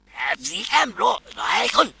สีแคมโลหลาย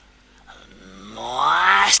คนน้อ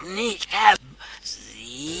ยนี่แคม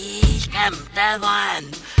สีแคมแต่วัน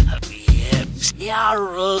เบียบเสีย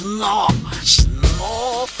รุ่นน้องสโน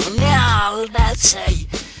ฟเนี่ยได้ใช่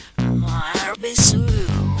มาไปสู่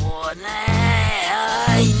ใน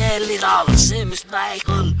little Sims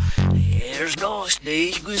Michael here's no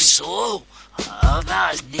stage so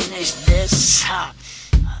was din is this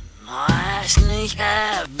nice nicht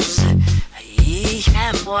habs ich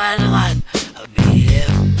am one be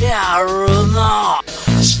there no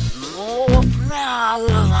no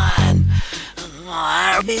one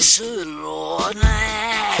mar be solo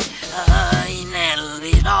in a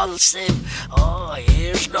little sim oh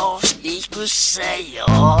here's no stage to say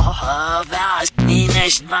oh was din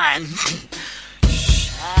is man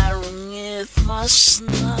sharing it must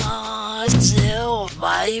not still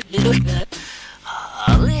by the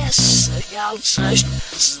alles outside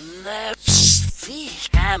snaps feet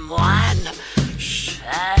and one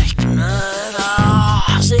schachner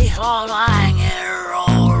sie holding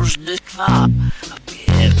arrows the car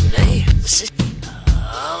they sit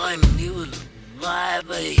I'm new my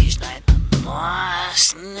base night my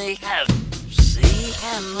sneak out see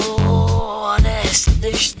him honest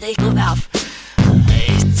this they go out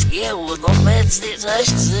it's yeah with the beds this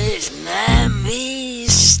is nami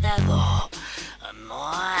stago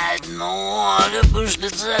no the push the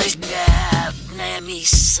touch gap nami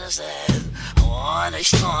says one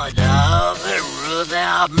is not over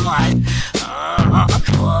without my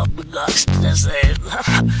club ducks this is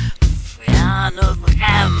fan of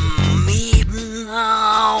me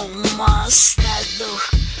now must I do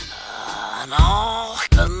no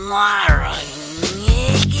the night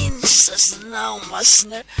says no must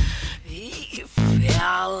he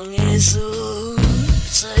fell is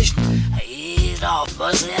such it up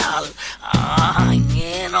as hell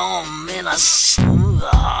hanging on in a smooth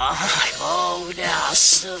oh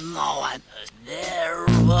there's no one there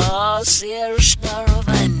was here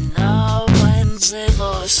and no one's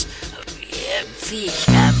those feet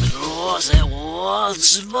and was it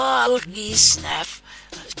was bulky snuff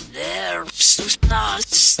there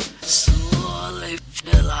starts slowly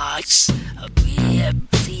the lights be a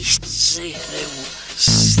feast see they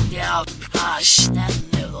stop gosh that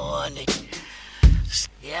morning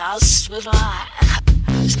yes but I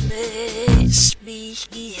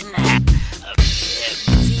speaking and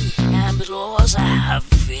was I have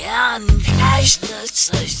found cash that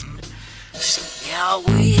yeah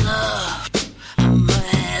we love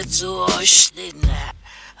so that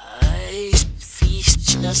I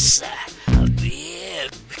feast just a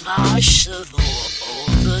big gosh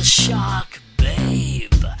the shark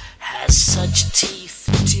babe has such teeth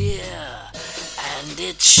dear and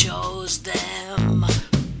it shows them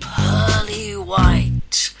pearly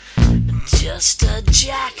white just a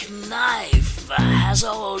jackknife has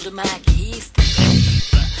old Mack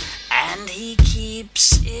babe and he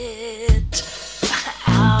keeps it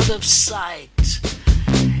out of sight.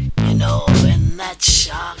 You know, when that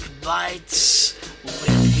shark bites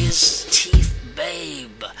with his teeth,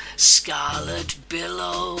 babe, scarlet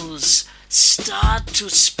billows start to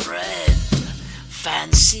spread.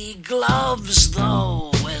 Fancy gloves,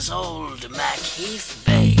 though, wears old Mack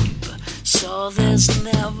babe. So there's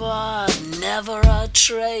never a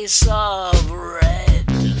trace of red.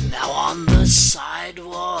 Now on the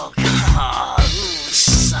sidewalk,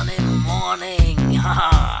 sunny morning,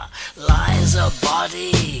 lies a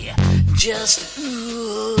body just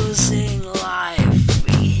oozing life.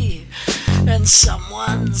 And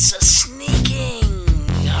someone's sneaking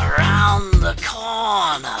around the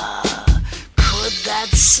corner. Could that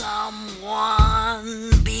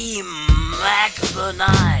someone be Mack the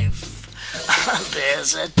Knife?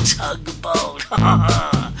 There's a tugboat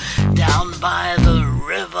down by the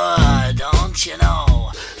river, don't you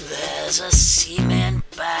know? There's a cement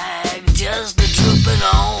bag just drooping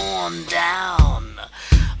on down.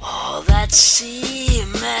 Oh, that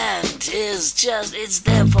cement is just, it's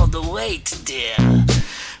there for the weight, dear.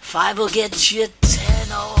 5 will get you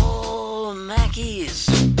 10 old Mackies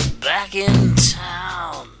back in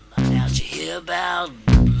town. How'd you hear about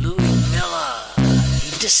Louis Miller?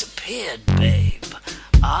 He disappeared, babe,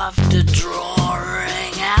 after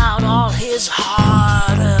drawing out all his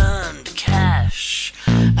hard-earned cash.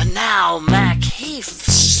 And now Mack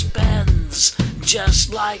spends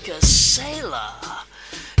just like a sailor.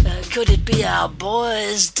 Could it be our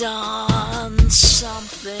boy's done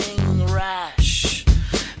something rash?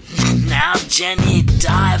 Now Jenny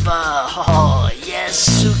Diver, oh yes,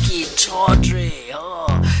 Suki Tawdry, oh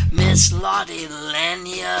Miss Lottie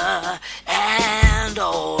Lenya, and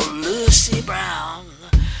old Lucy Brown.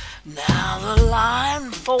 Now the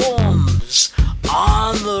line forms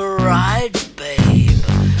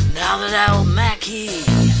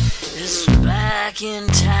back in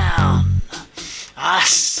town. I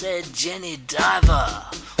said, Jenny Diver,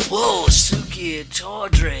 whoa, Suki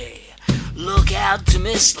Tawdry, look out to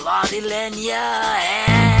Miss Lottie Lenya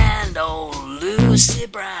and old Lucy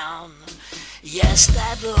Brown. Yes,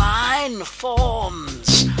 that line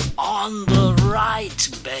forms on the right,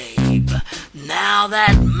 babe. Now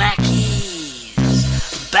that Mackie's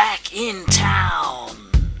back in town.